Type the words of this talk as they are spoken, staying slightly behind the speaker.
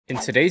In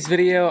today's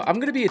video, I'm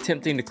going to be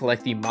attempting to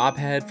collect the mob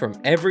head from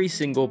every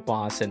single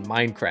boss in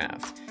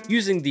Minecraft.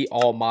 Using the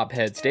all mob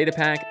heads data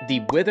pack, the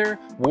Wither,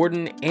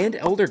 Warden, and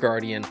Elder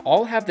Guardian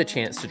all have the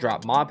chance to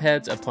drop mob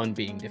heads upon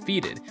being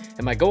defeated,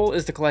 and my goal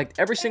is to collect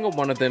every single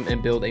one of them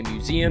and build a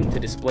museum to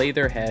display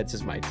their heads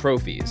as my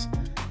trophies.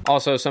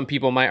 Also, some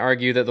people might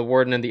argue that the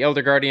Warden and the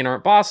Elder Guardian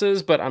aren't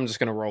bosses, but I'm just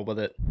gonna roll with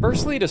it.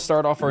 Firstly, to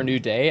start off our new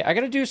day, I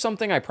gotta do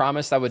something I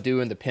promised I would do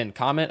in the pinned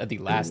comment of the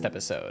last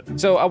episode.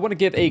 So I want to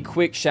give a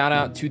quick shout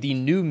out to the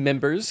new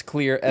members,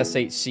 Clear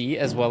𝘁𝐶,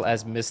 as well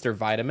as Mr.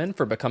 Vitamin,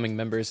 for becoming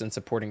members and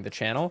supporting the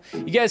channel.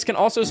 You guys can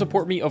also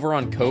support me over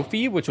on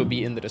Ko-fi, which will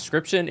be in the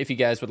description if you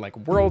guys would like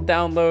world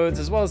downloads,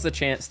 as well as the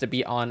chance to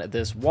be on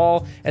this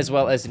wall, as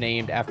well as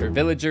named after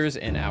villagers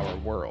in our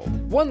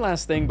world. One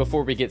last thing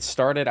before we get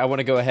started, I want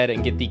to go ahead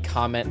and get the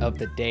comment of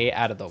the day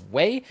out of the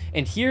way,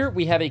 and here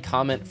we have a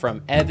comment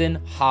from Evan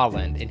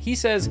Holland, and he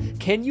says,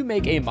 can you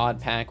make a mod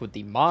pack with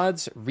the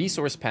mods,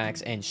 resource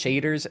packs, and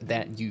shaders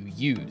that you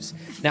use?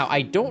 Now,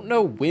 I don't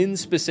know when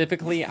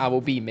specifically I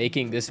will be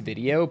making this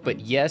video, but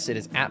yes, it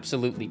is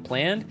absolutely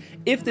planned.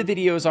 If the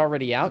video is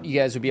already out, you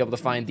guys will be able to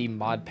find the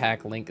mod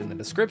pack link in the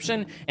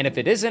description, and if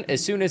it isn't,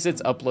 as soon as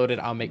it's uploaded,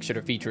 I'll make sure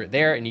to feature it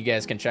there, and you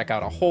guys can check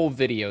out a whole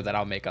video that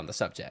I'll make on the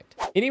subject.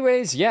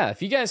 Anyways, yeah,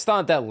 if you guys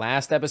thought that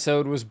last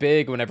episode was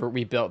big whenever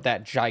we built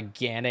that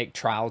gigantic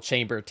trial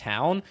chamber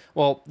town,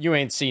 well, you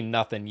ain't seen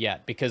nothing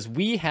yet, because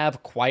we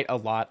have quite a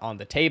lot on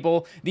the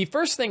table. The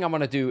first thing I'm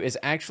going to do is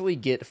actually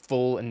get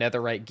full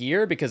netherite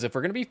gear, because if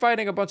we're going to be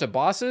fighting a bunch of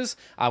bosses,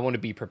 I want to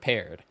be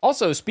prepared.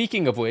 Also,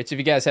 speaking of which, if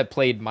you guys have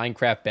played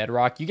Minecraft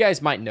Bedrock, you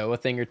guys might know a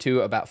thing or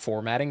two about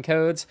formatting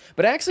codes,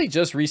 but I actually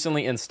just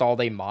recently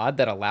installed a mod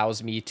that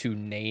allows me to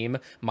name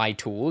my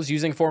tools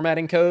using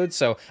formatting codes.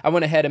 So I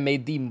went ahead and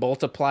made the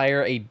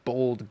multiplier a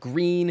bold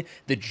green,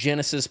 the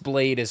Genesis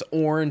blade is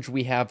orange,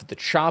 we have the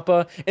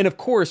𝗁𝗵𝗆, and of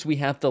course we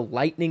have the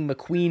Lightning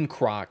McQueen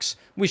Crocs,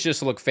 which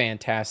just look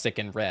fantastic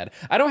in red.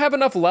 I don't have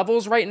enough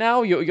levels right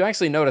now. You'll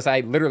actually notice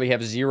I literally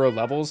have 0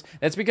 levels.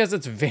 That's because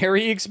it's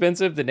very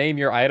expensive to name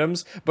your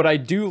items, but I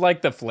do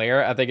like the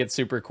flare. I think it's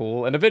super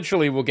cool, and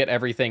eventually we'll get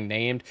everything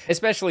named,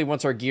 especially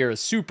once our gear is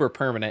super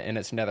permanent in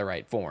its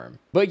netherite form.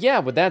 But yeah,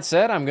 with that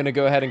said, I'm gonna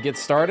go ahead and get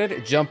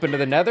started, jump into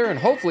the nether, and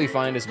hopefully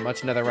find as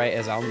much netherite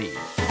as I'll need.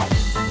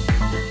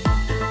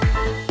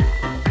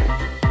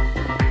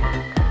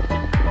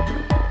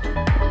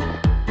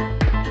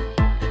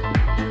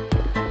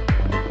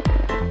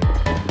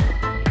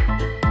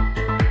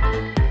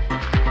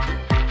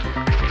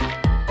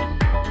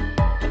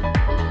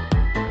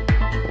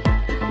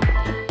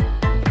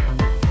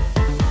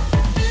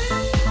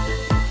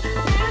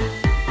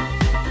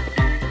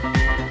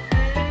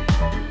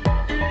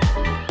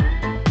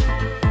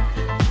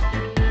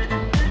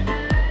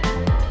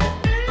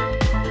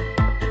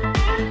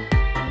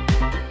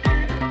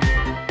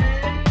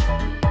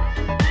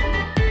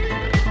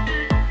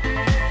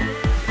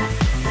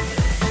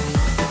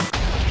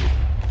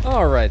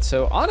 Alright,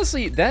 so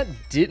honestly, that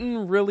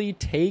didn't really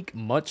take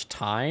much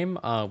time.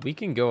 We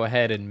can go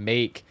ahead and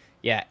make,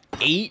 yeah,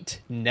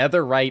 8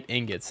 netherite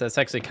ingots. That's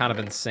actually kind of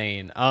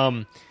insane.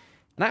 And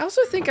I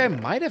also think I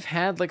might have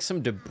had like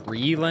some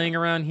debris laying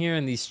around here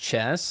in these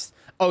chests.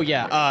 Oh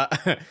yeah,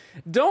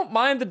 don't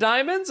mind the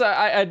diamonds.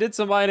 I did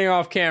some mining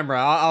off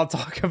camera. I'll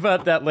talk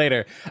about that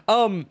later.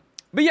 But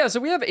yeah, so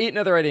we have 8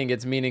 netherite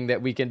ingots, meaning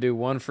that we can do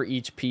 1 for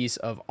each piece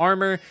of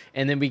armor,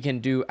 and then we can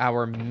do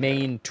our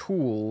main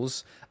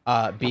tools,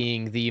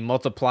 being the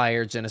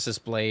multiplier, Genesis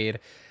blade.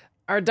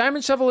 Our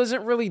diamond shovel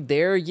isn't really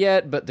there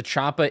yet, but the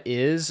𝗁𝗵𝗆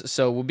is,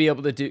 so we'll be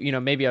able to do, you know,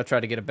 maybe I'll try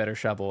to get a better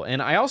shovel.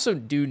 And I also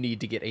do need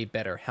to get a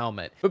better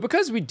helmet. But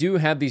because we do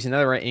have these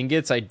netherite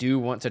ingots, I do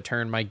want to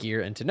turn my gear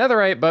into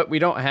netherite, but we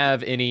don't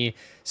have any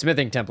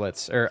smithing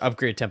templates, or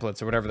upgrade templates,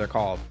 or whatever they're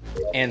called.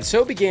 And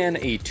so began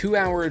a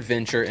 2-hour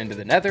adventure into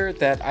the nether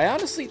that I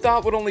honestly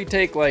thought would only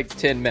take like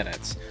 10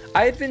 minutes.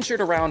 I adventured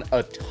around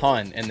a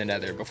ton in the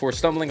nether before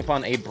stumbling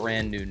upon a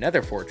brand new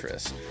nether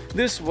fortress.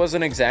 This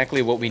wasn't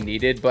exactly what we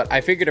needed, but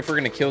I figured if we're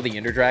going to kill the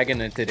ender dragon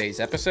in today's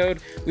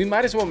episode, we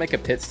might as well make a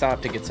pit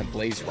stop to get some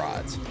blaze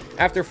rods.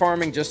 After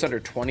farming just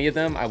under 20 of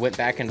them, I went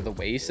back into the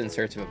waste in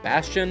search of a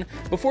bastion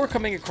before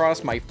coming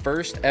across my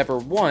first ever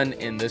one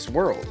in this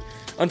world.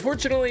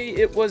 Unfortunately,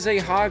 it was a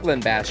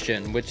Hoglin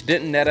bastion, which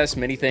didn't net us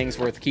many things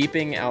worth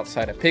keeping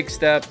outside a pig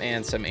step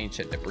and some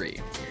ancient debris.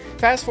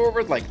 Fast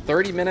forward like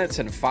 30 minutes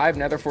and 5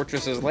 nether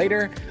fortresses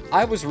later,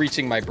 I was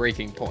reaching my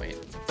breaking point.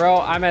 Bro,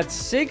 I'm at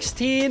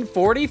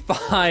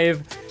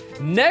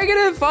 1645,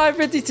 negative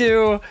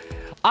 552.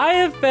 I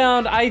have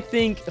found, I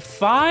think,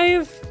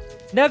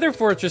 5 nether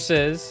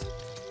fortresses.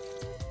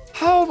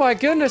 Oh my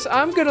goodness,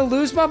 I'm gonna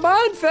lose my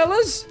mind,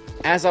 fellas.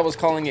 As I was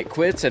calling it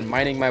quits and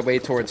mining my way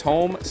towards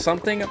home,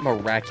 something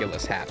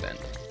miraculous happened.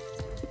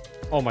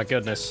 Oh my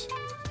goodness.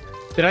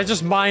 Did I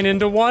just mine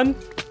into one?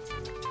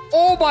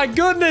 Oh my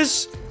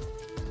goodness!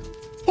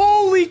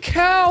 Holy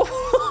cow!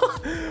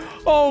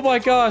 Oh my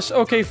gosh.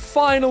 Okay,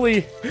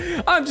 finally.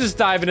 I'm just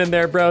diving in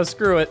there, bro.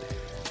 Screw it.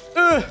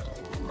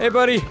 Hey,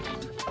 buddy.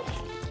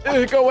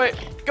 Go away.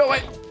 Go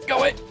away. Go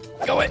away.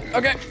 Go away.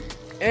 Okay.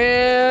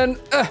 And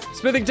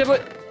smithing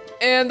template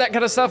and that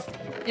kind of stuff.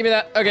 Give me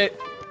that. Okay.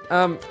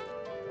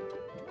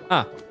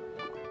 I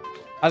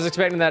was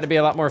expecting that to be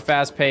a lot more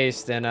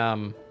fast-paced and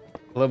a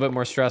little bit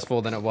more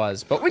stressful than it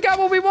was, but we got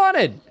what we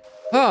wanted.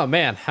 Oh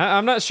man,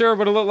 I'm not sure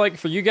what it looked like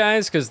for you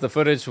guys because the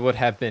footage would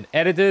have been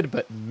edited,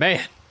 but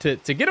man, to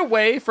get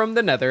away from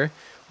the nether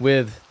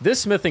with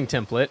this smithing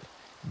template,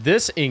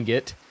 this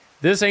ingot,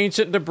 this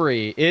ancient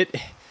debris, it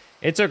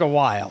took a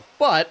while,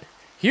 but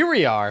here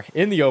we are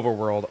in the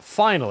overworld,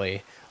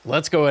 finally.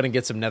 Let's go ahead and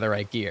get some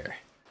netherite gear.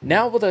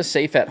 Now with us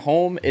safe at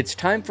home, it's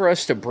time for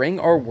us to bring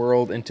our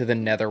world into the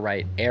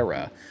netherite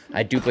era.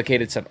 I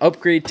duplicated some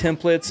upgrade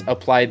templates,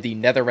 applied the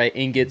netherite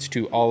ingots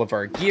to all of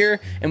our gear,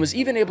 and was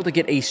even able to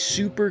get a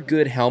super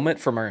good helmet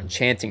from our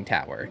enchanting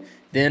tower.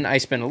 Then I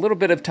spent a little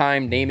bit of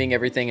time naming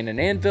everything in an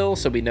anvil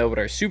so we know what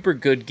our super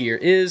good gear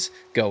is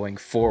going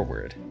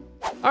forward.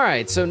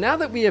 Alright, so now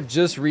that we have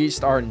just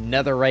reached our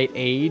netherite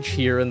age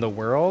here in the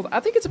world, I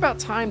think it's about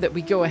time that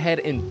we go ahead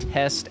and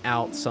test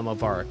out some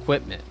of our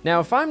equipment. Now,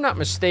 if I'm not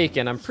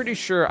mistaken, I'm pretty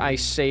sure I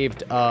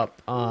saved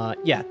up,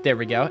 yeah, there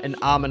we go, an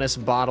ominous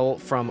bottle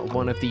from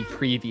one of the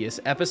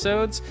previous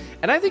episodes.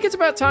 And I think it's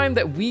about time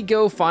that we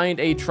go find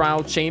a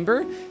trial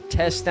chamber,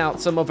 test out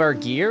some of our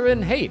gear,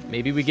 and hey,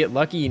 maybe we get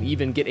lucky and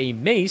even get a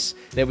mace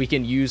that we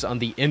can use on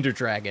the Ender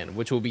Dragon,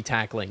 which we'll be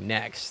tackling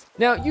next.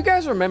 Now, you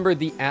guys remember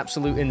the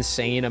absolute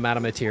insane amount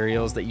of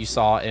materials that you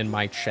saw in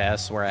my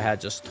chest where I had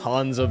just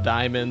tons of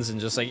diamonds and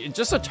just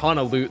a ton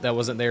of loot that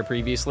wasn't there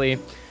previously?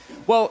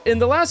 Well, in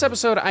the last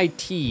episode, I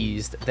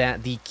teased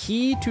that the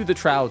key to the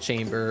trial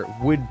chamber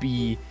would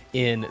be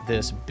in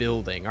this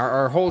building.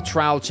 Our whole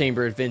trial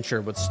chamber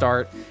adventure would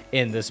start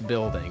in this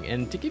building.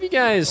 And to give you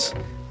guys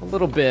a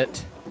little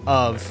bit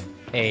of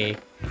a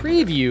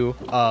preview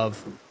of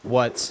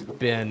what's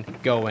been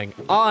going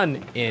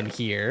on in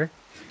here,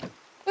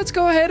 let's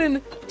go ahead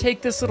and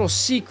take this little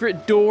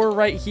secret door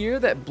right here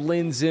that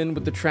blends in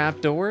with the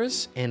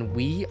trapdoors, and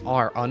we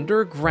are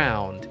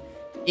underground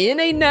in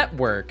a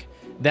network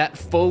that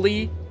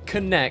fully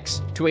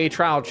connects to a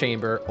trial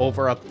chamber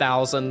over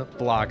 1,000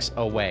 blocks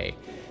away.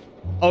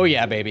 Oh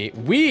yeah, baby.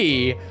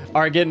 We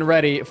are getting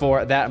ready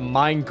for that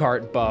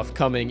minecart buff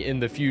coming in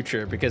the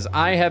future because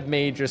I have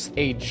made just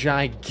a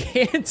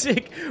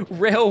gigantic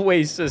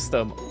railway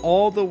system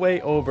all the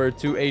way over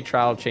to a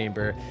trial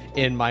chamber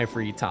in my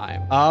free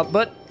time.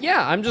 But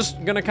yeah, I'm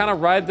just gonna kind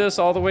of ride this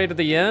all the way to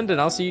the end,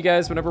 and I'll see you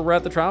guys whenever we're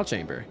at the trial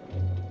chamber.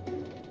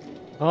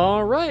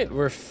 All right,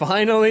 we're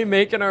finally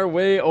making our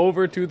way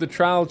over to the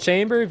trial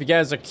chamber. If you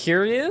guys are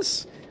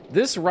curious,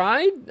 this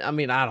ride, I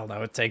mean, I don't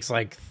know, it takes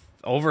like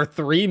over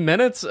 3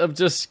 minutes of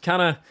just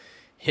kind of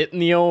hitting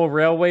the old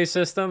railway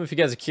system. If you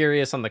guys are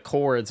curious on the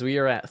chords, we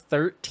are at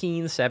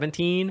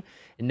 1317,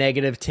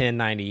 negative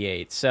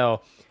 1098.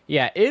 So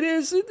yeah,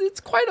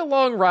 it's quite a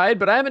long ride,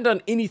 but I haven't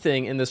done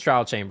anything in this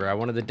trial chamber. I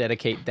wanted to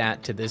dedicate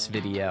that to this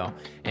video.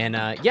 And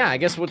yeah, I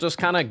guess we'll just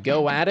kind of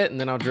go at it, and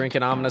then I'll drink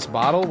an ominous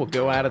bottle. We'll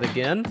go at it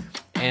again,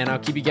 and I'll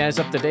keep you guys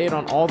up to date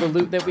on all the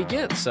loot that we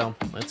get. So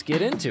let's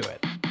get into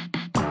it.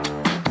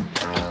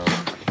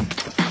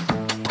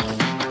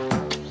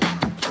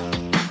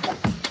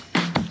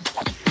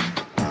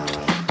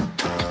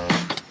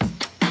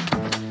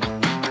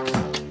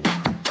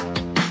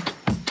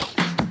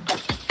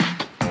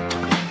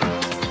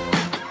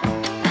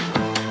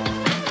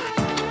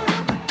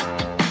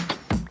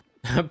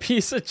 A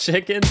piece of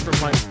chicken from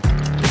my...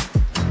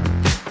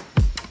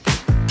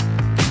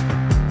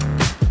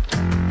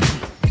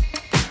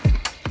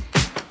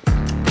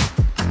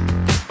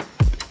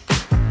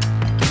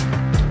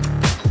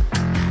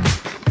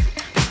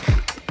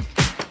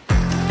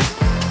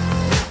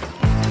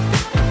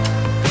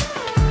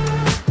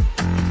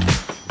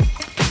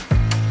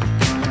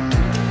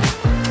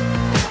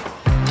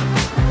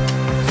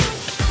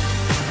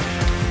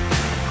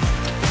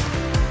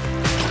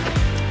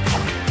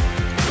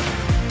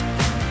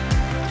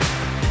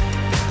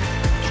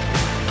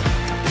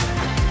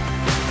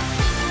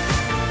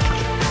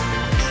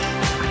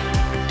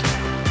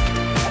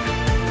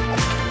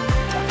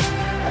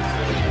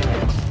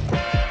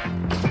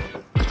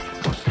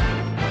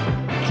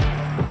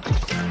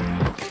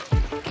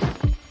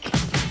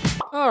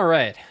 All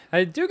right,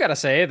 I do gotta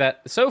say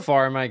that so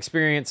far my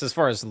experience as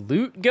far as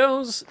loot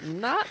goes,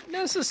 not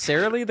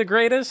necessarily the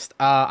greatest.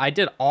 I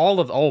did all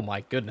of, oh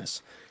my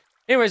goodness.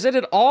 Anyways, I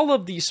did all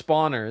of these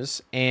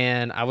spawners,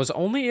 and I was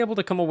only able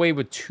to come away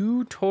with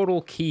 2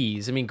 total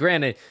keys. I mean,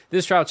 granted,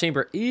 this trial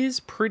chamber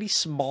is pretty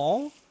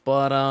small,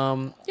 but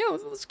yeah,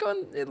 let's go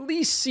and at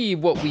least see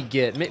what we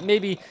get.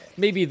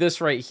 Maybe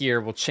this right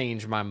here will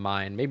change my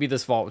mind. Maybe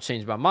this vault will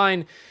change my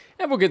mind,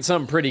 and we'll get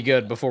something pretty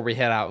good before we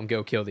head out and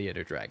go kill the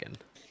Ender Dragon.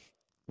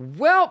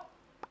 Well,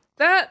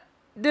 that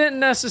didn't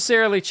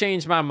necessarily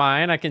change my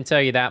mind, I can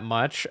tell you that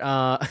much.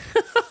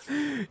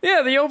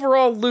 Yeah, the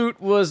overall loot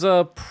was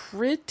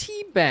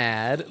pretty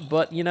bad,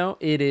 but, you know,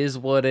 it is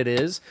what it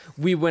is.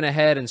 We went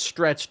ahead and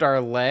stretched our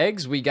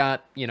legs. We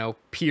got, you know,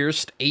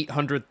 pierced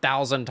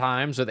 800,000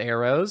 times with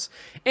arrows.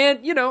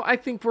 And, you know, I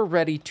think we're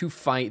ready to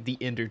fight the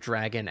Ender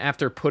Dragon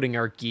after putting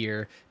our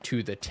gear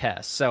to the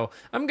test. So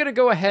I'm going to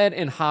go ahead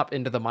and hop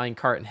into the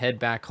minecart and head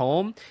back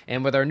home.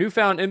 And with our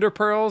newfound Ender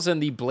Pearls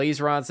and the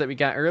blaze rods that we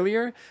got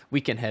earlier,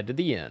 we can head to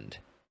the end.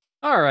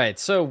 All right,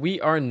 so we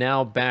are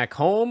now back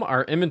home.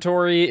 Our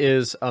inventory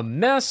is a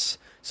mess,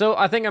 so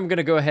I think I'm going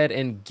to go ahead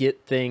and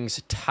get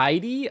things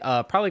tidy.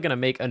 Probably going to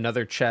make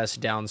another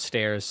chest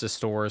downstairs to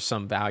store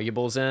some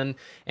valuables in,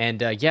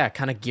 and yeah,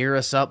 kind of gear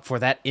us up for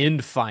that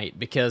end fight,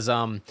 because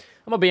I'm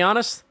going to be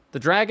honest, the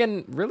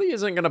dragon really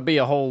isn't going to be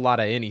a whole lot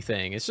of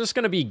anything. It's just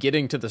going to be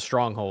getting to the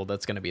stronghold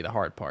that's going to be the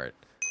hard part.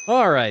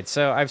 All right,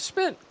 so I've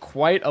spent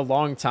quite a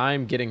long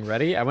time getting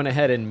ready. I went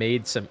ahead and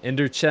made some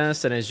ender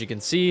chests, and as you can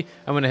see,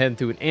 I went ahead and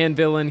threw an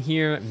anvil in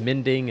here,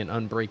 mending and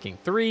unbreaking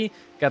 3.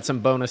 Got some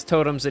bonus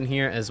totems in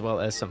here, as well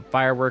as some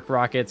firework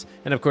rockets.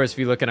 And of course, if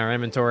you look in our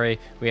inventory,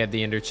 we have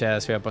the ender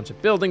chest, we have a bunch of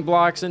building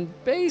blocks, and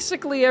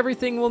basically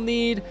everything we'll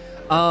need.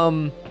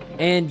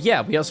 And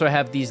yeah, we also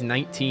have these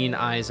 19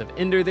 eyes of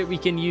ender that we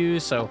can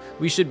use, so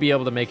we should be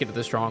able to make it to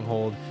the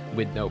stronghold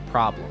with no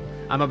problem.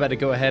 I'm about to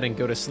go ahead and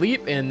go to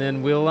sleep, and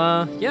then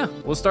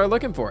we'll start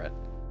looking for it.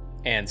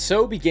 And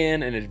so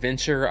began an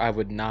adventure I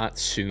would not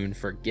soon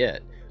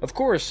forget. Of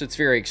course, it's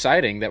very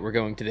exciting that we're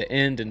going to the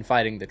end and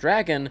fighting the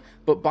dragon,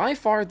 but by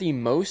far the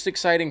most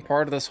exciting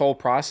part of this whole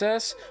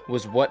process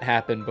was what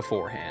happened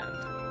beforehand.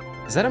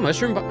 Is that a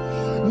mushroom?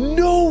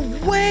 No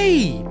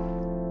way!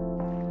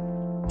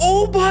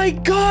 Oh my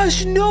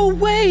gosh, no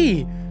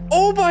way!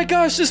 Oh my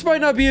gosh, this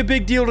might not be a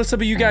big deal to some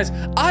of you guys.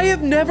 I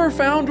have never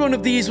found one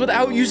of these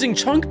without using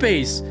chunk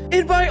base.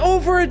 In my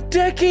over a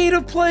decade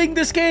of playing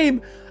this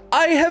game,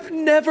 I have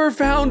never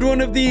found one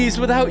of these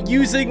without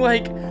using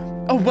like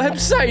a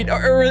website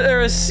or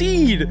a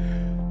seed.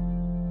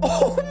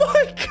 Oh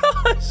my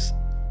gosh.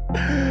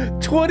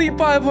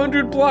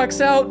 2,500 blocks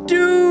out,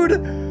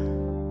 dude.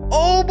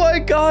 Oh my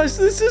gosh,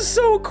 this is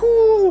so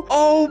cool.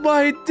 Oh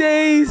my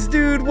days,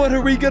 dude. What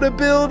are we gonna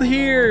build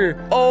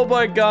here? Oh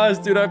my gosh,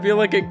 dude, I feel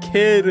like a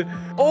kid.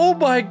 Oh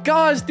my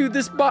gosh, dude,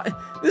 this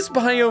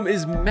biome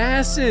is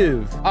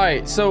massive. All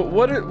right, so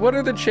what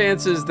are the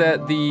chances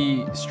that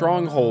the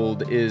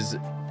stronghold is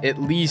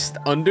at least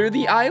under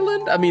the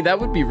island? I mean, that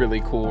would be really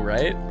cool,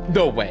 right?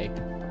 No way.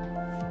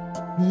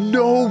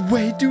 No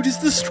way, dude, is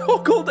the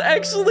stronghold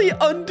actually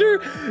under?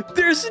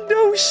 There's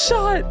no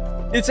shot.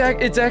 It's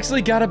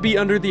actually gotta be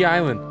under the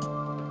island.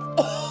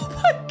 Oh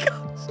my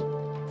gosh.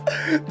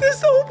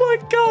 Oh my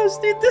gosh,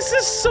 dude, this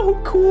is so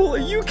cool. Are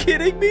you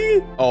kidding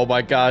me? Oh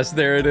my gosh,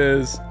 there it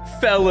is.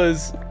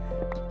 Fellas,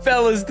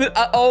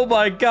 oh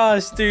my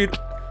gosh, dude.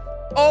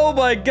 Oh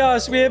my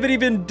gosh, we haven't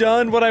even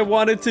done what I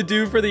wanted to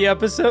do for the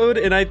episode,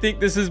 and I think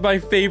this is my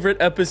favorite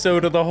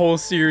episode of the whole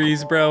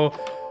series, bro.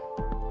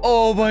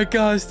 Oh my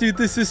gosh, dude,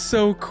 this is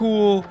so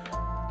cool.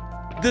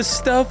 The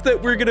stuff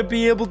that we're gonna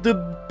be able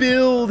to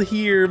build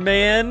here,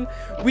 man.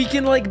 We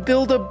can like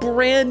build a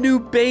brand new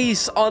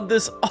base on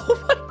this.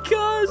 Oh my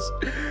gosh.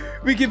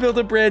 We can build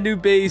a brand new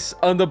base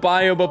on the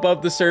biome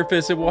above the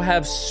surface, and we'll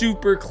have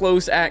super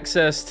close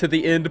access to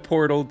the end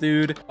portal,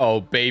 dude.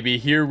 Oh baby,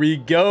 here we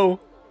go.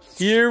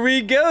 Here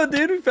we go,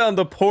 dude. We found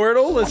the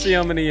portal. Let's see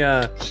how many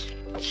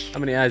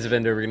eyes of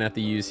ender we're gonna have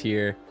to use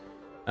here.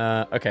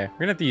 Okay, we're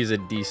gonna have to use a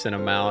decent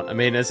amount. I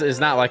mean, it's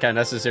not like I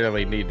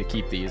necessarily need to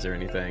keep these or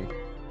anything.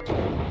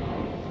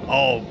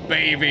 Oh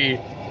baby,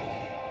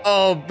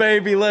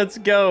 let's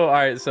go. All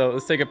right, so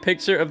let's take a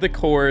picture of the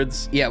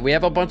cords. Yeah, we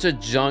have a bunch of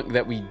junk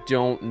that we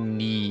don't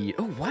need.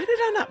 Oh, why did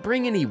I not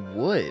bring any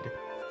wood?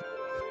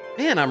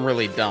 Man, I'm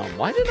really dumb.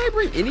 Why did I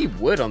bring any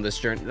wood on this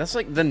journey? That's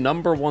like the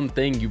 #1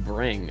 thing you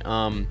bring.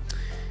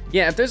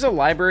 Yeah, if there's a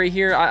library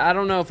here, I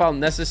don't know if I'll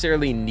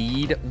necessarily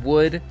need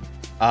wood,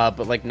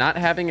 but like not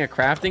having a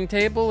crafting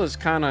table is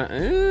kind of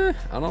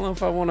I don't know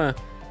if I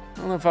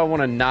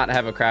want to not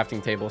have a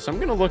crafting table. So I'm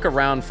gonna look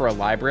around for a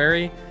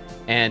library,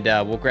 and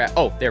we'll grab,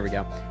 oh, there we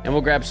go. And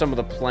we'll grab some of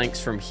the planks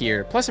from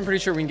here. Plus, I'm pretty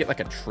sure we can get like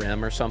a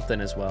trim or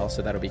something as well,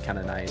 so that'll be kind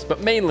of nice.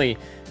 But mainly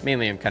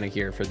I'm kind of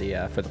here for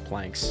the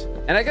planks.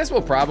 And I guess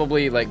we'll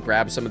probably like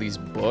grab some of these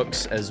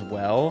books as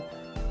well.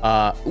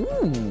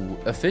 Ooh,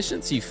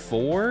 efficiency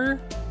 4.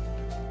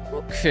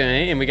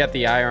 Okay, and we got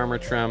the eye armor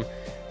trim.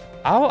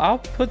 I'll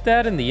put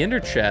that in the ender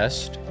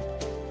chest.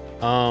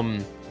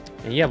 And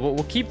yeah,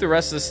 we'll keep the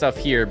rest of the stuff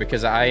here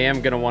because I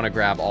am gonna want to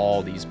grab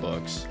all these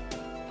books.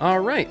 All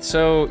right,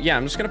 so yeah,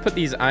 I'm just gonna put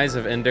these eyes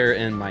of ender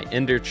in my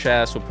ender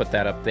chest. We'll put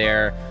that up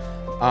there.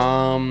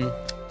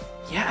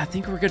 Yeah, I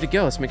think we're good to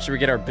go. Let's make sure we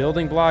get our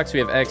building blocks. We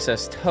have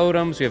excess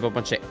totems. We have a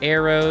bunch of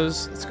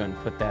arrows. Let's go and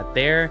put that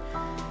there.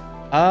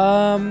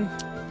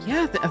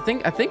 Yeah,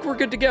 I think we're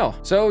good to go.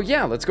 So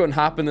yeah, let's go and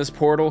hop in this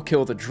portal,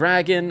 kill the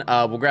dragon.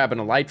 We'll grab an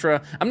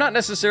elytra. I'm not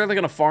necessarily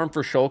gonna farm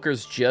for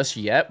shulkers just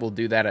yet. We'll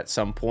do that at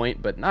some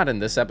point, but not in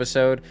this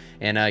episode.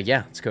 And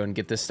yeah, let's go and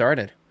get this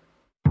started.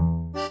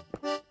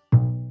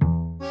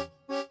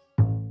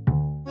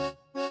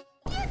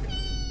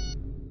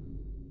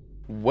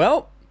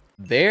 Well,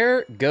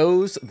 there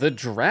goes the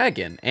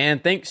dragon.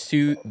 And thanks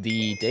to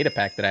the data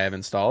pack that I have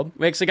installed,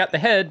 we actually got the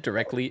head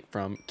directly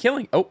from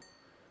killing. Oh.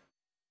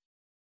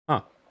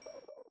 Huh.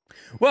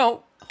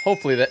 Well,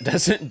 hopefully that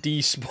doesn't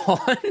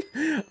despawn.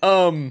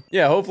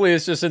 Yeah, hopefully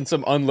it's just in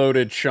some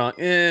unloaded chunk.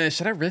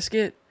 Should I risk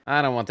it?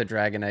 I don't want the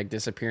dragon egg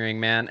disappearing,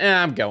 man.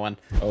 I'm going.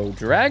 Oh,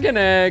 dragon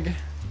egg.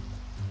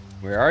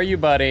 Where are you,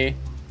 buddy?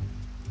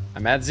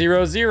 I'm at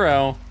 0,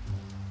 0.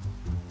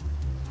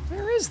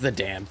 Where is the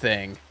damn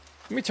thing?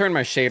 Let me turn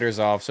my shaders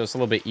off so it's a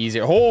little bit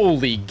easier.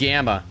 Holy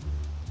gamma.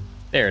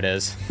 There it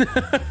is.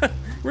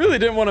 Really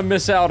didn't want to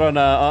miss out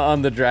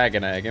on the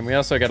dragon egg. And we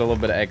also got a little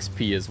bit of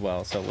XP as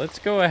well. So let's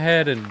go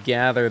ahead and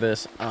gather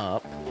this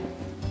up.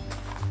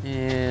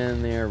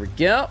 And there we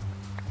go.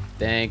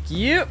 Thank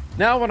you.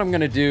 Now what I'm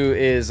gonna do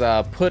is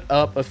put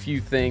up a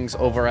few things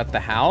over at the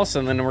house,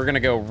 and then we're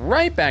gonna go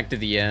right back to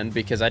the end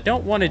because I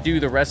don't want to do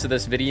the rest of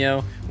this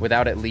video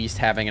without at least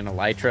having an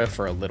elytra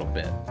for a little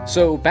bit.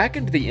 So back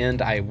into the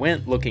end, I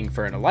went looking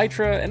for an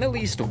elytra and at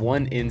least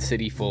one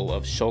in-city full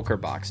of shulker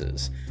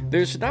boxes.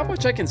 There's not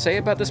much I can say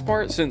about this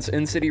part since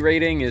in-city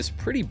raiding is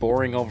pretty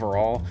boring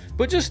overall,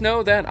 but just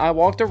know that I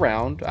walked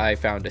around, I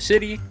found a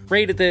city,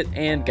 raided it,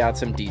 and got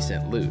some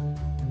decent loot.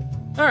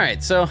 All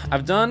right, so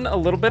I've done a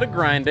little bit of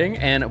grinding,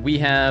 and we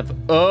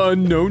have,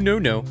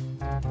 no.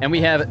 And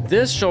we have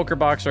this shulker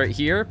box right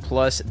here,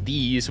 plus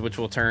these, which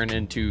will turn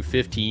into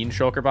 15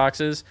 shulker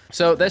boxes.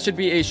 So that should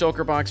be a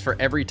shulker box for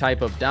every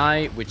type of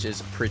dye, which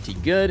is pretty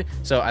good.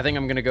 So I think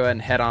I'm gonna go ahead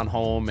and head on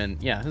home,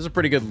 and yeah, this is a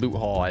pretty good loot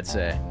haul, I'd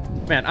say.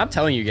 Man, I'm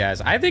telling you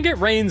guys, I think it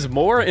rains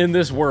more in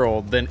this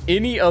world than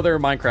any other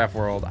Minecraft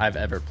world I've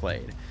ever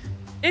played.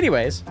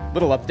 Anyways,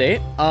 little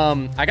update.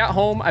 I got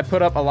home, I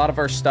put up a lot of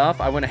our stuff.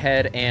 I went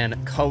ahead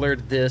and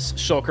colored this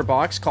shulker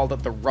box, called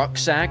it the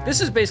rucksack.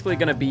 This is basically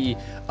gonna be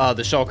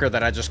the shulker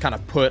that I just kind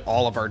of put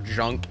all of our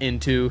junk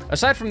into.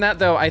 Aside from that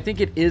though, I think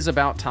it is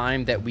about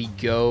time that we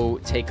go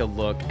take a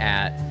look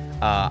at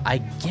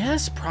I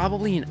guess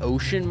probably an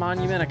ocean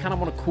monument. I kind of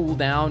want to cool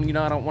down, you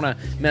know, I don't want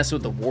to mess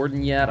with the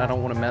warden yet. I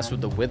don't want to mess with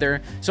the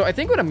wither. So I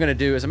think what I'm going to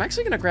do is I'm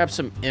actually going to grab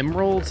some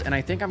emeralds, and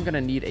I think I'm going to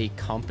need a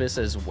compass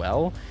as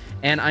well.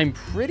 And I'm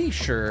pretty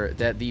sure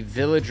that the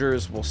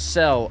villagers will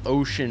sell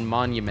ocean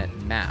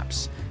monument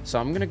maps. So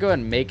I'm going to go ahead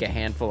and make a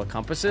handful of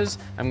compasses.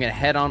 I'm going to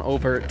head on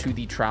over to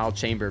the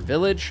𝘁𝗵𝗴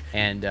village,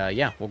 and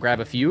yeah, we'll grab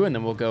a few and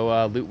then we'll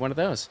go loot one of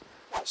those.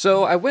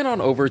 So I went on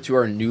over to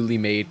our newly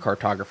made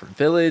cartographer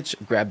village,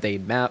 grabbed a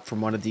map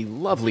from one of the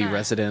lovely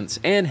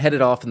residents, and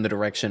headed off in the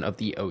direction of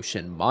the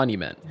ocean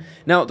monument.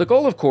 Now, the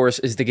goal, of course,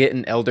 is to get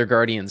an Elder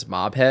Guardian's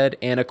mob head,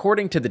 and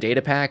according to the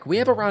data pack, we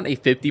have around a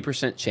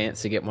 50%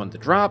 chance to get one to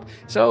drop,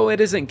 so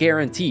it isn't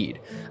guaranteed.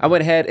 I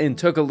went ahead and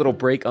took a little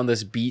break on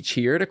this beach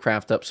here to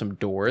craft up some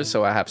doors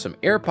so I have some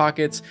air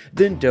pockets,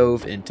 then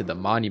dove into the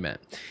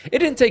monument. It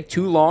didn't take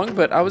too long,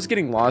 but I was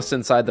getting lost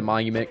inside the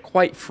monument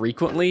quite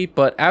frequently,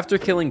 but after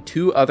killing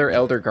two other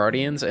Elder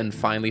Guardians and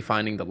finally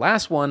finding the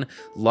last one,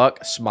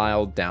 luck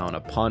smiled down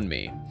upon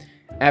me.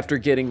 After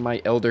getting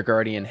my Elder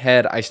Guardian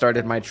head, I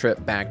started my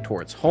trip back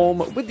towards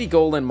home with the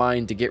goal in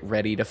mind to get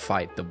ready to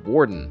fight the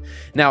warden.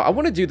 Now, I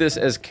want to do this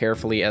as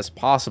carefully as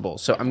possible,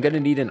 so I'm going to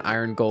need an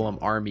iron golem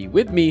army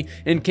with me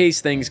in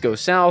case things go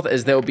south,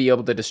 as they'll be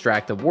able to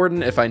distract the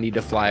warden if I need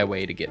to fly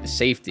away to get to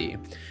safety.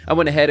 I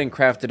went ahead and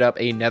crafted up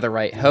a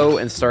netherite hoe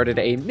and started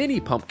a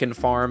mini pumpkin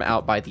farm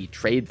out by the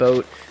trade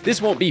boat.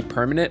 This won't be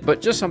permanent,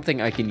 but just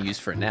something I can use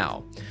for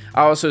now.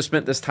 I also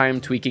spent this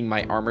time tweaking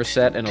my armor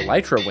set and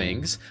elytra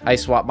wings. I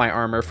swapped my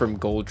armor from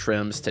gold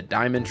trims to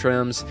diamond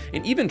trims,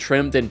 and even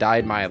trimmed and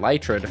dyed my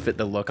elytra to fit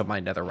the look of my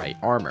netherite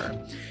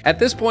armor. At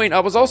this point, I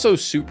was also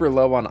super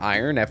low on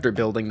iron after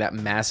building that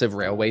massive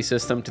railway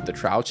system to the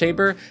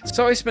𝘁𝗵𝗴,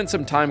 so I spent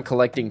some time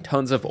collecting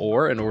tons of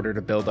ore in order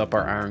to build up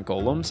our iron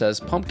golems,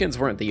 as pumpkins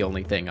weren't the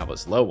only thing I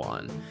was low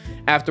on.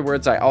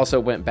 Afterwards, I also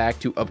went back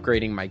to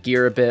upgrading my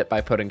gear a bit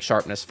by putting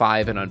sharpness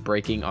 5 and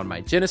unbreaking on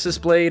my Genesis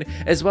blade,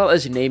 as well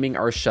as naming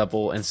our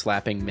shovel and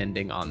slapping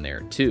mending on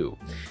there too.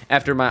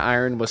 After my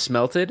iron was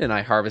smelted and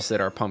I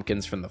harvested our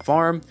pumpkins from the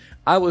farm,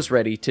 I was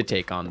ready to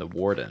take on the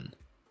warden.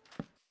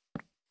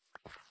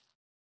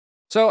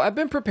 So I've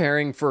been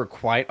preparing for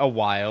quite a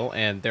while,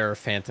 and there are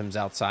phantoms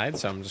outside,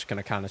 so I'm just going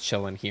to kind of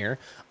chill in here.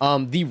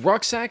 The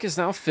rucksack is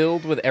now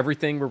filled with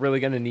everything we're really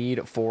going to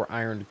need for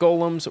iron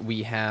golems.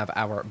 We have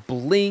our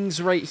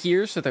blings right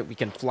here so that we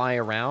can fly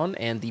around,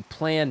 and the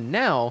plan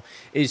now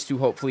is to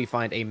hopefully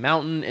find a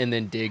mountain and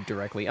then dig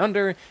directly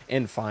under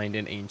and find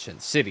an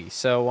ancient city.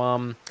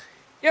 So,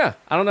 yeah,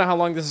 I don't know how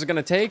long this is going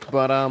to take,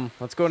 but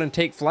let's go ahead and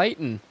take flight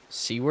and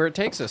see where it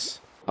takes us.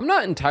 I'm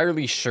not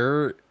entirely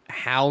sure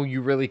how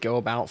you really go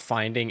about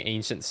finding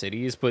ancient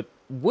cities, but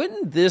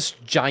wouldn't this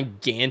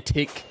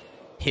gigantic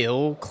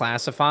hill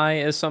classify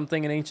as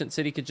something an ancient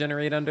city could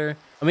generate under?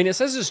 I mean, it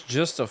says it's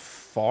just a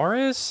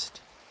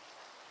forest,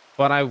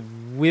 but I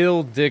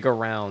will dig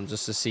around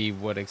just to see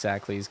what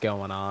exactly is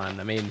going on.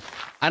 I mean,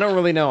 I don't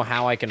really know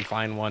how I can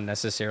find one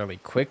necessarily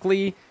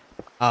quickly,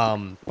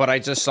 but I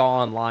just saw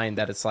online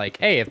that it's like,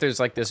 hey, if there's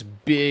like this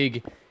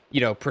big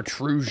you know,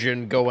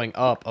 protrusion going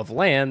up of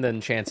land, then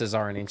chances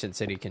are an ancient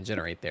city can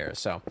generate there.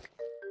 So,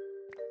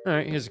 all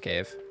right, here's a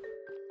cave.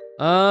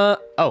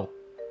 Oh.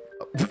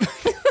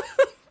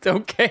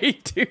 Okay,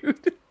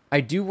 dude. I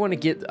do want to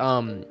get,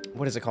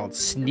 what is it called?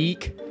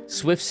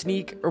 Swift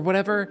sneak or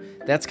whatever.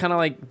 That's kind of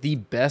like the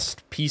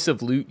best piece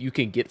of loot you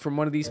can get from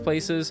one of these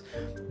places.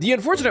 The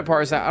unfortunate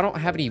part is that I don't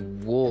have any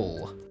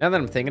wool. Now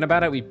that I'm thinking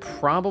about it, we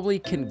probably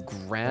can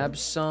grab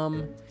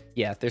some.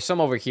 Yeah, there's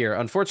some over here.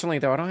 Unfortunately,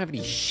 though, I don't have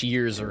any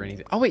shears or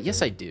anything. Oh, wait,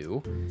 yes, I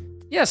do.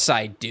 Yes,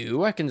 I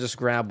do. I can just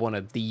grab one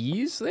of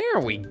these. There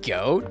we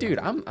go. Dude,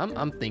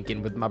 I'm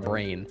thinking with my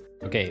brain.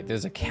 Okay,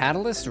 there's a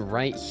catalyst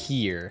right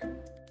here.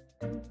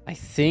 I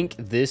think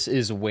this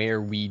is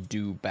where we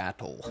do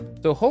battle.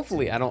 So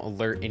hopefully I don't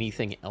alert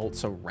anything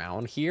else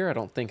around here. I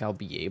don't think I'll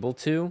be able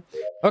to.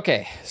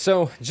 Okay,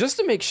 so just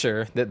to make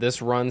sure that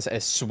this runs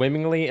as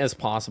swimmingly as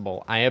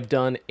possible, I have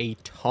done a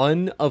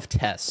ton of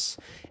tests,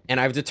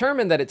 and I've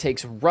determined that it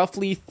takes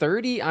roughly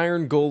 30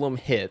 iron golem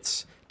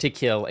hits to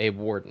kill a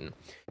warden.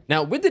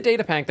 Now, with the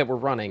data pack that we're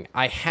running,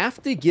 I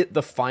have to get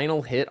the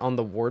final hit on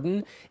the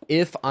warden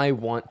if I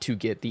want to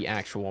get the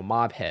actual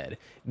mob head,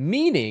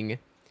 meaning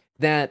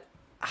that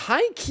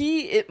high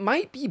key, it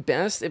might be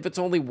best if it's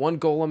only one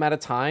golem at a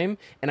time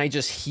and I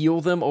just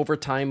heal them over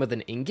time with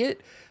an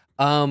ingot.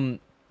 But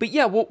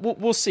yeah,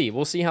 we'll see.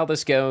 We'll see how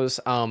this goes.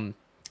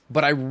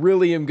 But I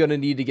really am going to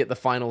need to get the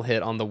final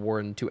hit on the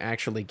warden to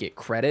actually get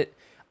credit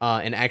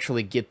and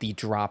actually get the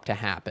drop to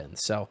happen.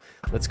 So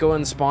let's go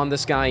ahead and spawn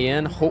this guy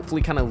in.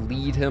 Hopefully kind of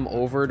lead him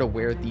over to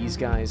where these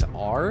guys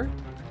are.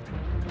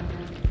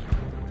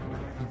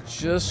 He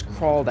just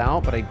crawled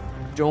out, but I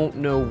don't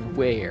know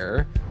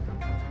where.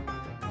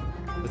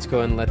 Let's go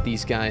ahead and let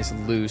these guys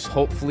loose.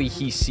 Hopefully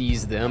he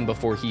sees them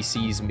before he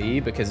sees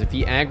me, because if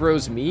he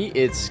aggroes me,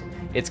 it's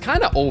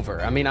kind of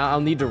over. I mean, I'll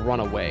need to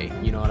run away.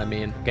 You know what I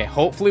mean? Okay,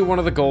 hopefully one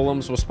of the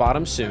golems will spot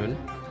him soon.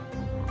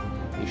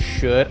 He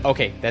should.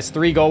 Okay, that's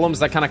 3 golems.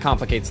 That kind of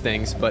complicates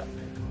things, but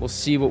we'll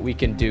see what we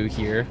can do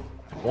here.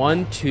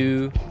 1,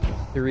 2,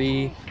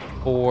 3,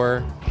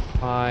 4,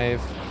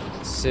 5,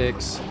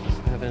 6,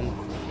 7,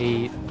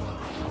 8.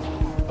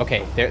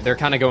 Okay, they're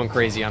kind of going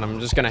crazy on him. I'm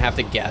just going to have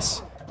to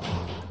guess.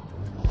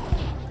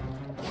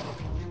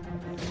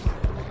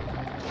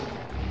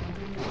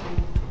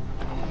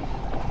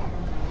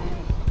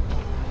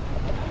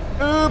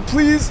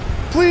 Please,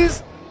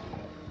 please.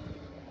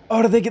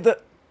 Oh, did they get the...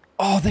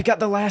 Oh, they got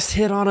the last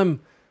hit on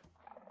him.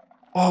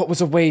 Oh, it was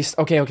a waste.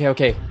 Okay, okay,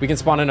 okay. We can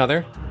spawn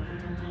another.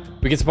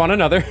 We can spawn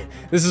another.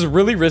 This is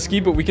really risky,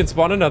 but we can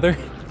spawn another.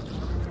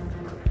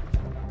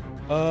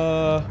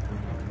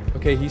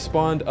 Okay, he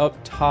spawned up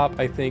top,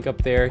 I think,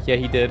 up there. Yeah,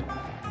 he did.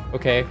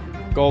 Okay,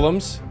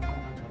 golems.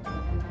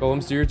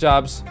 Golems, do your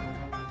jobs.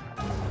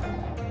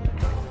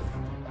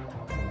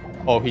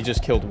 Oh, he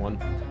just killed one.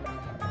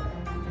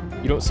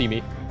 You don't see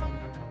me.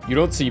 You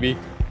don't see me.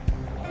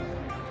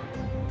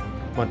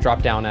 Come on,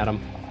 drop down at him.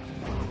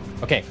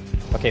 Okay.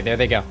 Okay, there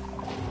they go.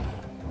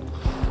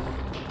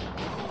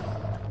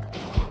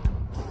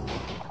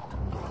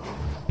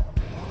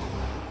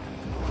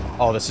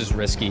 Oh, this is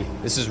risky.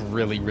 This is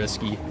really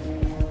risky.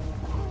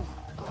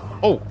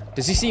 Oh,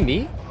 does he see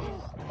me?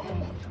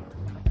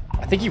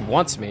 I think he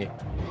wants me.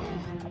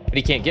 But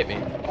he can't get me.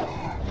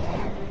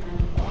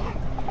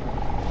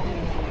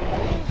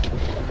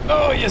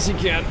 Oh, yes, he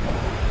can.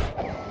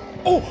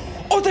 Oh!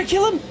 Oh, did I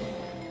kill him?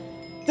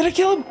 Did I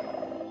kill him?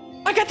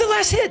 I got the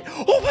last hit.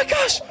 Oh my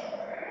gosh.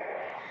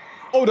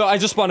 Oh no, I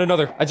just spawned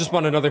another. I just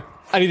spawned another.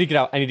 I need to get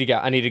out. I need to get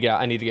out. I need to get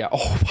out. I need to get out.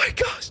 Oh my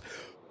gosh.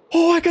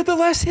 Oh, I got the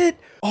last hit.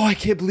 Oh, I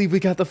can't believe we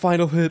got the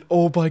final hit.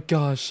 Oh my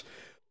gosh.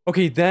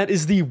 Okay, that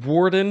is the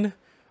warden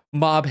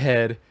mob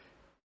head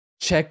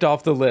checked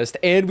off the list.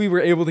 And we were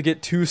able to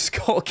get 2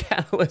 skull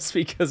catalysts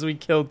because we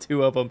killed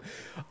 2 of them.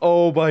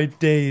 Oh my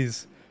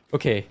days.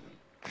 Okay.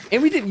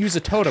 And we didn't use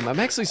a totem. I'm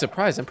actually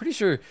surprised. I'm pretty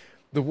sure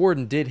the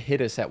warden did hit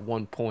us at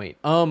one point.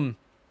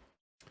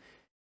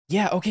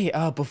 Yeah, okay,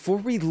 before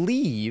we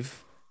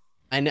leave,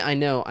 I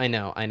know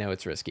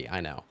it's risky,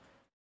 I know.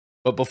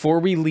 But before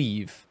we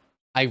leave,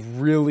 I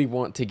really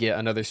want to get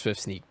another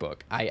Swift Sneak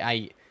book.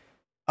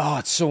 Oh,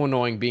 it's so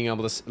annoying being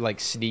able to, like,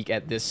 sneak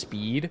at this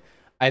speed.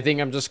 I think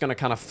I'm just gonna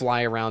kind of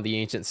fly around the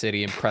ancient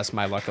city and press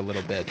my luck a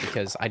little bit,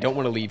 because I don't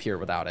want to leave here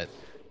without it.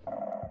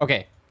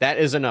 Okay, that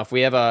is enough.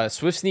 We have a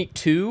Swift Sneak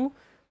 2,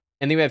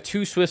 and then we have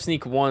 2 Swift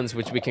Sneak 1s,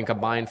 which we can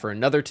combine for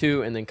another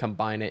 2, and then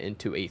combine it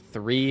into a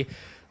 3.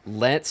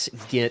 Let's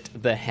get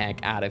the heck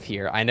out of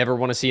here. I never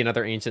want to see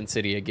another ancient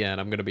city again,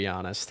 I'm going to be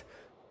honest.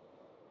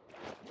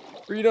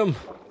 Freedom.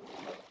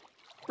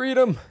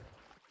 Freedom.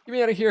 Get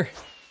me out of here.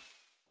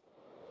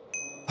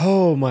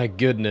 Oh my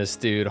goodness,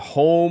 dude.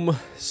 Home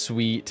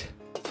sweet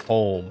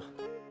home.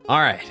 All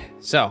right,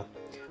 so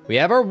we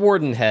have our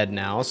warden head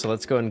now, so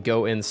let's go and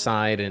go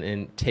inside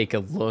and take a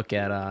look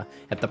at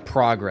the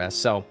progress.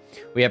 So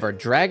we have our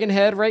dragon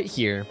head right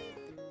here.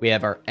 We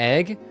have our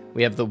egg.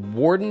 We have the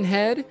warden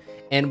head,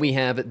 and we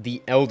have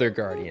the elder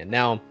guardian.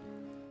 Now,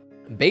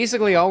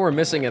 basically all we're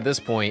missing at this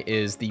point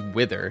is the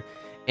wither,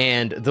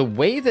 And the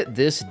way that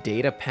this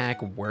data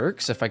pack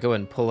works, if I go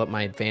and pull up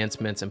my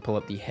advancements and pull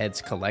up the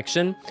heads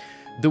collection,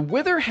 the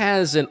Wither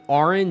has an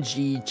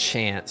RNG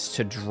chance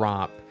to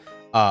drop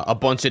a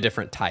bunch of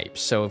different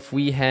types. So if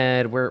we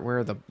had,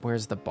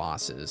 where's the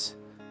bosses?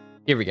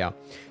 Here we go.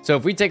 So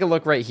if we take a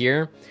look right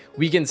here,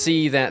 we can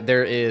see that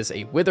there is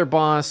a Wither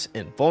boss,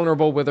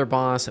 invulnerable Wither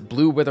boss,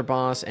 blue Wither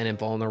boss, and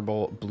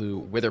invulnerable blue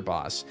Wither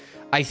boss.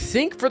 I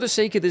think for the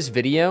sake of this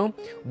video,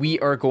 we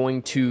are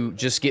going to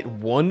just get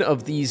one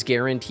of these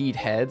guaranteed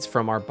heads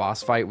from our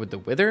boss fight with the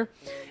Wither.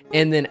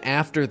 And then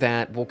after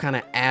that, we'll kind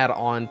of add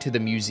on to the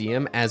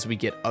museum as we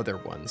get other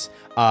ones.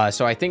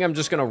 So I think I'm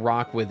just going to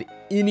rock with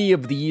any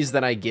of these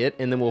that I get,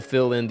 and then we'll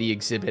fill in the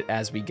exhibit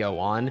as we go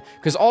on.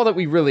 Because all that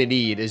we really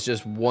need is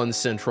just one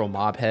central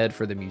mob head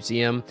for the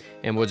museum,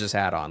 and we'll just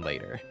add on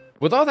later.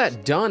 With all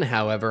that done,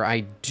 however, I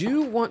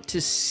do want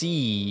to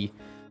see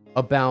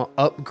about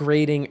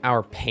upgrading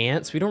our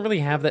pants. We don't really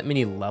have that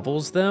many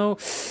levels, though.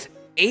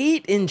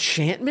 8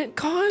 enchantment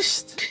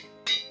cost?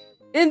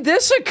 In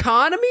this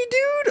economy,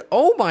 dude?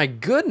 Oh my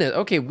goodness.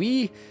 Okay,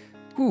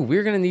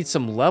 we're gonna need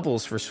some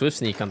levels for Swift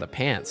Sneak on the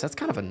pants. That's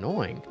kind of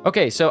annoying.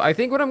 Okay, so I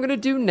think what I'm gonna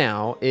do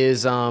now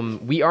is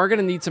we are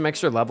gonna need some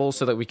extra levels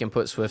so that we can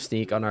put Swift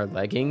Sneak on our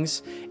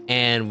leggings,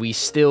 and we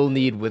still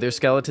need Wither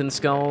skeleton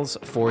skulls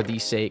for the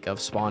sake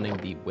of spawning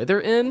the Wither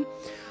in.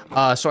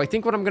 So I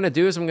think what I'm gonna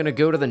do is I'm gonna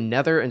go to the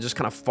Nether and just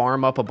kind of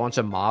farm up a bunch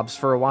of mobs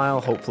for a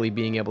while, hopefully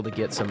being able to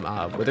get some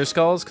Wither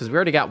skulls, because we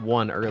already got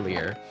one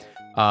earlier.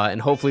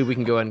 And hopefully we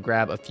can go ahead and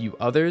grab a few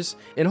others.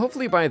 And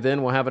hopefully by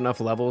then we'll have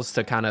enough levels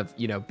to kind of,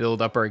 you know,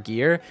 build up our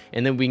gear.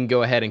 And then we can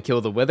go ahead and kill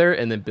the Wither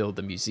and then build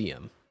the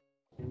museum.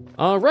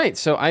 All right,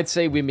 so I'd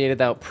say we made it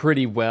out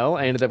pretty well.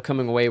 I ended up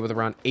coming away with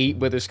around 8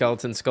 Wither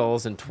skeleton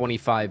skulls in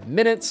 25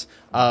 minutes.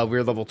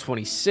 We're level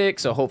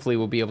 26, so hopefully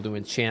we'll be able to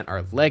enchant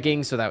our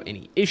leggings without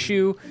any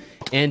issue.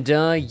 And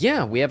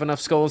yeah, we have enough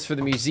skulls for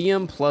the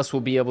museum, plus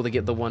we'll be able to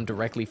get the one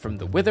directly from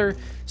the Wither.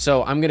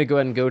 So I'm gonna go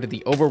ahead and go to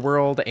the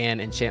overworld and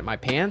enchant my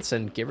pants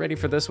and get ready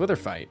for this Wither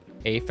fight.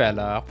 Hey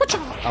fella.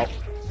 Oh,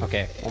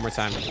 okay, one more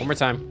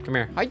time, come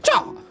here.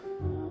 Hi-cha!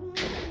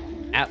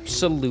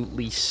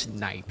 Absolutely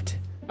sniped.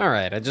 All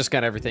right, I just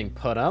got everything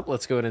put up.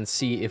 Let's go ahead and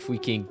see if we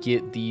can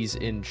get these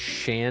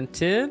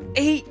enchanted.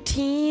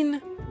 18?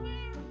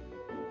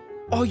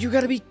 Oh, you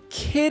gotta be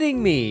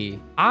kidding me.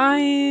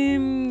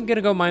 I'm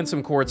gonna go mine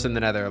some quartz in the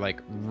Nether,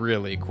 like,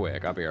 really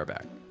quick. I'll be right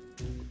back.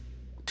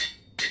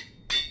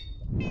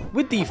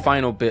 With the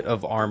final bit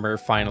of armor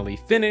finally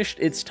finished,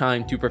 it's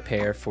time to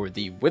prepare for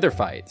the Wither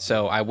fight.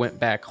 So I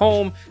went back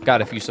home,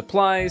 got a few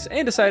supplies,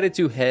 and decided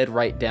to head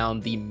right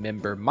down the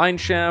member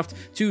mineshaft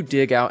to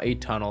dig out a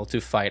tunnel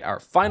to fight our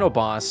final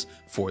boss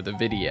for the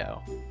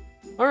video.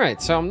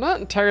 Alright, so I'm not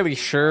entirely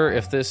sure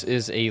if this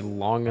is a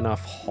long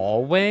enough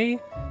hallway.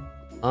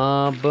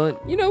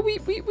 But you know, we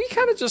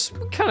kind of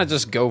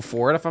just go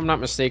for it. If I'm not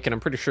mistaken,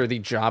 I'm pretty sure the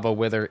Java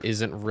Wither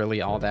isn't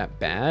really all that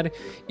bad,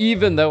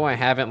 even though I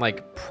haven't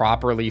like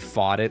properly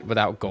fought it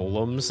without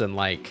golems in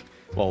like,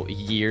 well,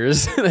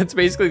 years. That's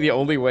basically the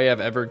only way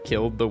I've ever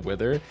killed the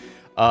Wither.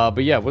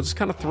 But yeah, we'll just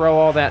kind of throw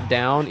all that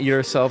down, eat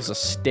ourselves a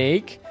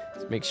steak.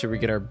 Let's make sure we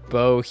get our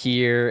bow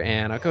here,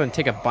 and I'll go and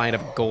take a bite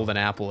of golden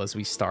apple as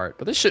we start,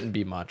 but this shouldn't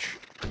be much.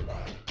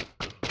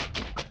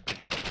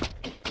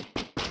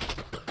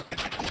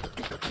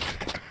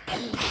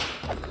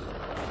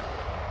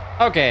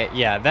 Okay,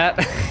 yeah, that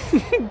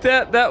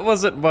that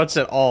wasn't much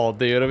at all,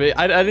 dude. I mean,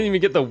 I didn't even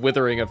get the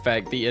withering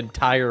effect the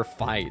entire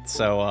fight.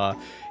 So,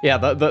 yeah,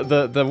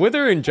 the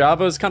wither in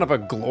Java is kind of a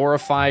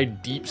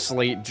glorified deep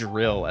slate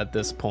drill at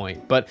this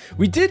point. But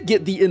we did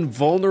get the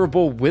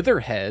invulnerable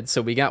wither head,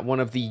 so we got one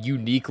of the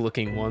unique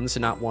looking ones,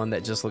 not one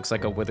that just looks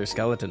like a wither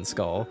skeleton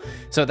skull.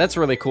 So that's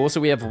really cool.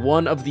 So we have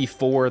one of the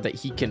 4 that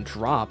he can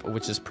drop,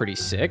 which is pretty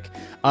sick.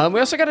 We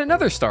also got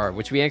another star,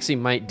 which we actually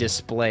might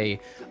display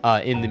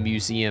in the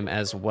museum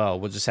as well.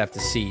 We'll just have to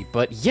see.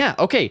 But yeah,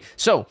 okay,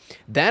 so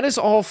that is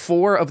all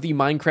 4 of the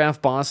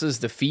Minecraft bosses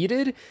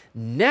defeated.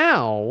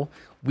 Now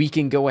we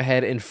can go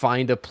ahead and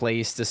find a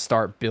place to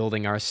start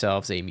building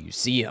ourselves a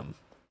museum.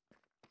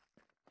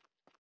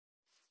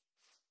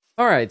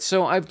 Alright,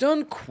 so I've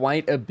done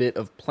quite a bit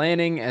of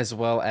planning as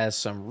well as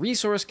some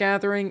resource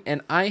gathering,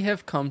 and I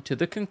have come to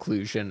the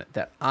conclusion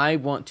that I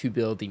want to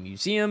build the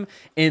museum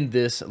in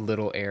this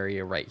little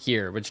area right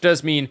here, which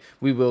does mean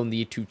we will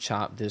need to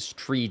chop this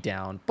tree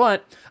down,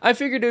 but I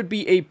figured it would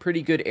be a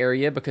pretty good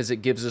area because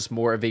it gives us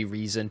more of a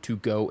reason to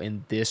go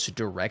in this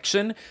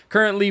direction.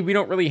 Currently, we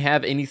don't really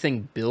have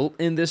anything built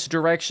in this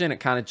direction.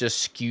 It kind of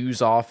just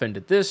skews off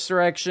into this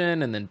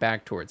direction and then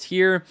back towards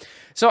here.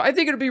 So I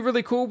think it'll be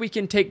really cool. We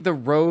can take the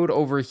road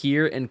over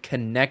here and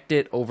connect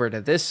it over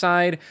to this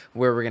side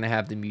where we're going to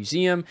have the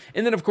museum.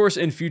 And then, of course,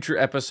 in future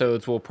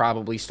episodes, we'll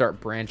probably start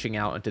branching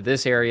out into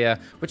this area,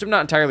 which I'm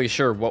not entirely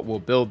sure what we'll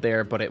build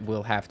there, but it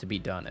will have to be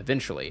done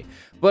eventually.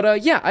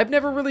 But yeah, I've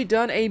never really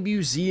done a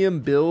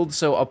museum build,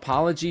 so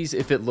apologies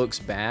if it looks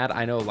bad.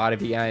 I know a lot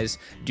of you guys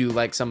do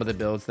like some of the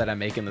builds that I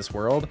make in this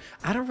world.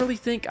 I don't really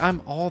think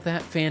I'm all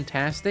that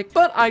fantastic,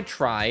 but I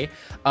try.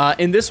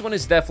 And this one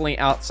is definitely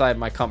outside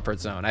my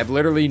comfort zone. I've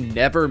literally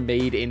never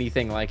made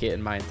anything like it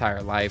in my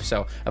entire life,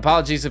 so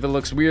apologies if it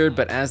looks weird,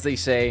 but as they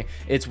say,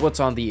 it's what's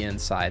on the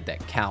inside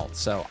that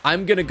counts. So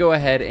I'm gonna go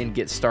ahead and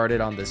get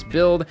started on this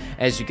build.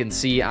 As you can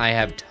see, I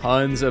have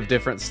tons of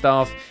different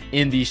stuff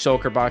in these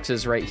shulker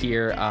boxes right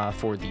here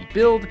for the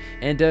build,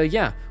 and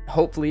yeah,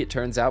 hopefully it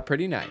turns out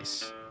pretty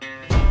nice.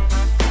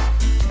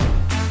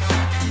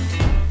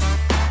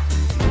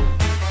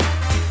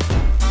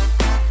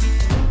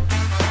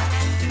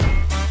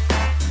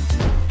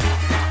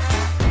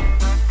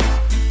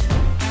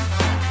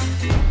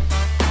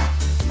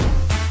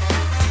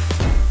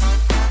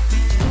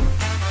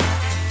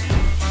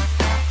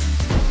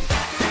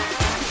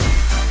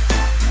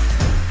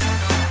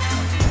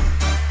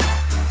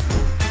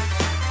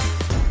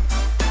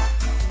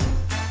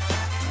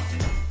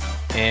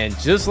 And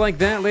just like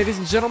that, ladies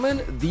and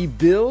gentlemen, the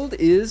build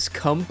is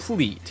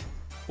complete.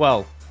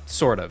 Well,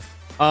 sort of.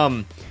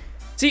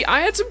 See,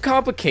 I had some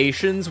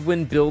complications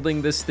when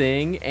building this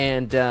thing,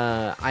 and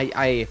so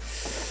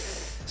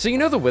you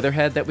know the wither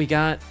head that we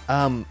got?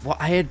 Well,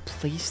 I had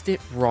placed it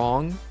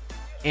wrong,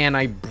 and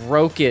I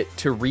broke it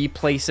to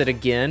replace it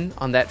again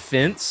on that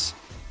fence,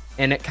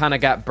 and it kind of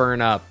got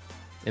burned up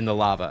in the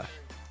lava.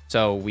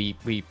 So we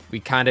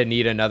kind of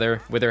need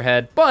another wither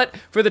head, but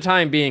for the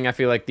time being, I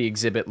feel like the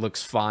exhibit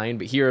looks fine.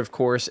 But here, of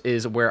course,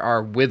 is where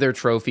our wither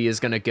trophy is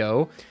going to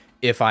go,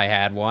 if I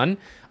had one.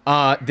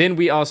 Then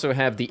we also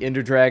have the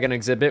Ender Dragon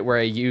exhibit where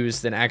I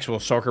used an actual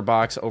shulker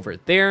box over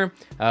there.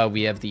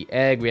 We have the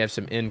egg, we have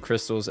some end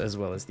crystals as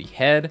well as the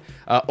head.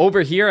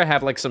 Over here I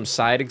have like some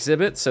side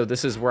exhibits. So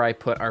this is where I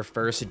put our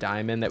first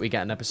diamond that we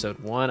got in episode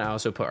 1. I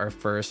also put our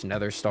first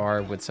nether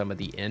star with some of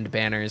the end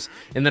banners.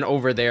 And then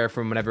over there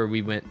from whenever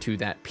we went to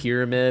that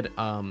pyramid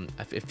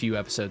a few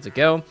episodes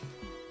ago.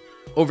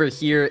 Over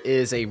here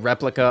is a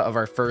replica of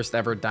our first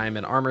ever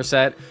diamond armor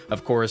set.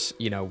 Of course,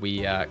 you know,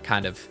 we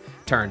kind of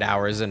turned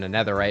ours into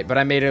netherite, but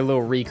I made a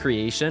little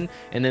recreation.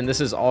 And then this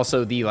is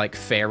also the like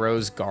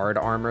Pharaoh's guard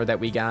armor that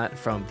we got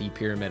from the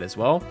pyramid as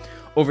well.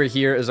 Over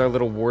here is our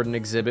little warden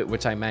exhibit,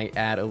 which I might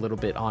add a little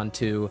bit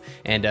onto.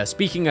 And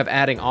speaking of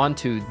adding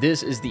onto,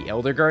 this is the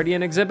Elder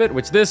Guardian exhibit,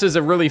 which this is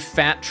a really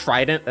fat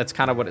trident. That's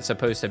kind of what it's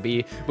supposed to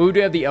be. But we do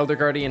have the Elder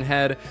Guardian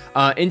head.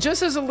 And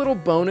just as a little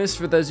bonus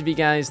for those of you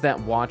guys that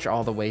watch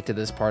all the way to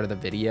this part of the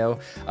video,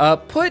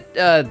 put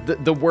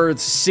the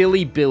words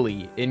Silly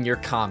Billy in your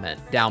comment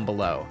down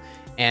below.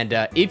 And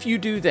if you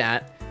do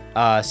that,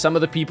 some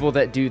of the people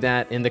that do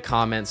that in the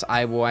comments,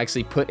 I will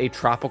actually put a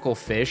tropical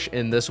fish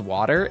in this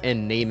water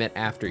and name it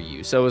after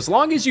you. So as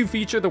long as you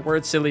feature the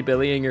word Silly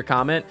Billy in your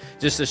comment,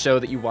 just to show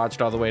that you watched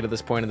all the way to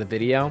this point of the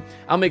video,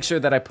 I'll make sure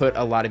that I put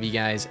a lot of you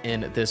guys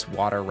in this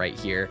water right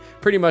here.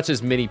 Pretty much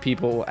as many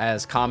people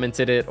as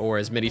commented it or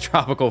as many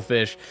tropical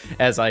fish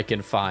as I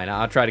can find.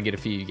 I'll try to get a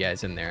few of you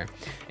guys in there.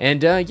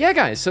 And yeah,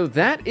 guys, so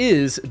that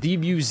is the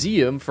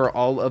museum for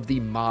all of the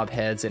mob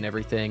heads and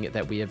everything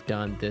that we have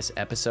done this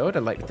episode.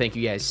 I'd like to thank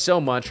you guys so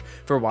much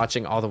for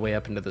watching all the way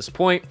up into this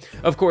point.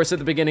 Of course, at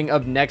the beginning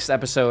of next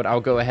episode,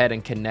 I'll go ahead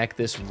and connect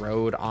this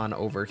road on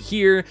over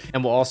here,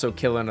 and we'll also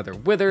kill another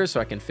wither so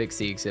I can fix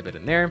the exhibit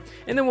in there.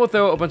 And then we'll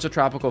throw a bunch of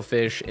tropical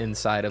fish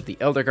inside of the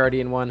Elder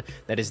Guardian one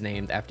that is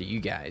named after you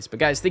guys. But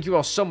guys, thank you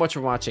all so much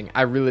for watching.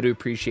 I really do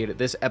appreciate it.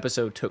 This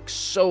episode took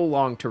so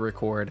long to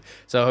record,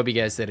 so I hope you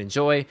guys did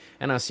enjoy,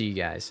 and I'll see you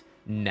guys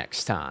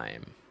next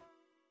time.